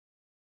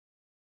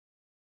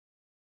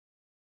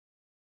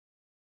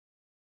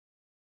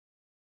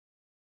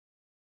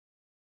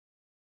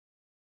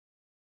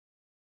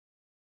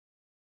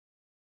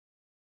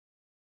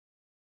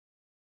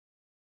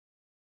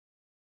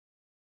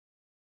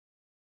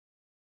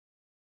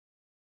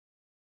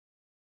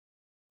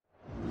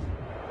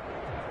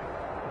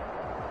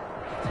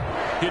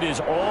It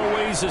is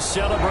always a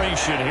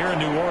celebration here in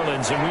New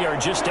Orleans, and we are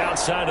just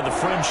outside of the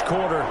French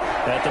Quarter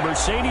at the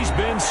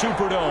Mercedes-Benz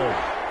Superdome.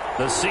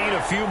 The scene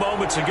a few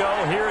moments ago,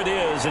 here it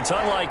is. It's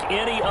unlike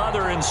any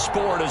other in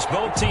sport as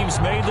both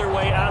teams made their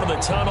way out of the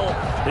tunnel.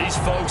 These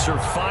folks are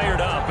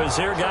fired up as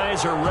their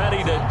guys are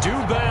ready to do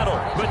battle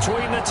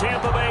between the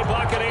Tampa Bay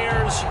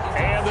Buccaneers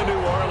and the New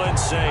Orleans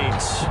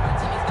Saints.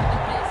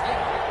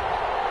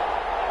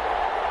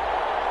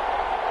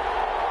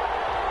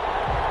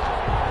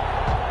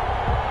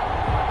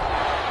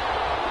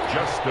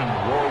 Justin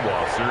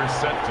Rohrwasser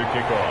set to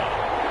kick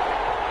off.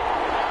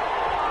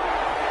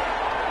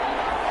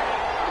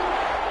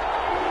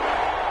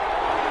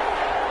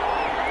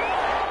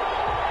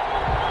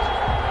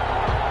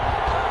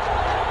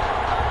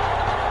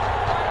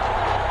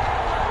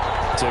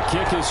 To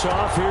kick us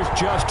off, here's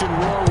Justin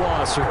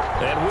Rohrwasser.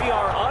 And we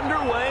are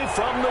underway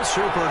from the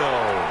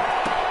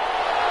Superdome.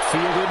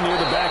 Fielded near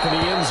the back of the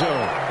end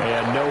zone.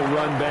 And no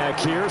run back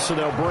here, so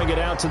they'll bring it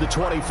out to the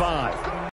 25.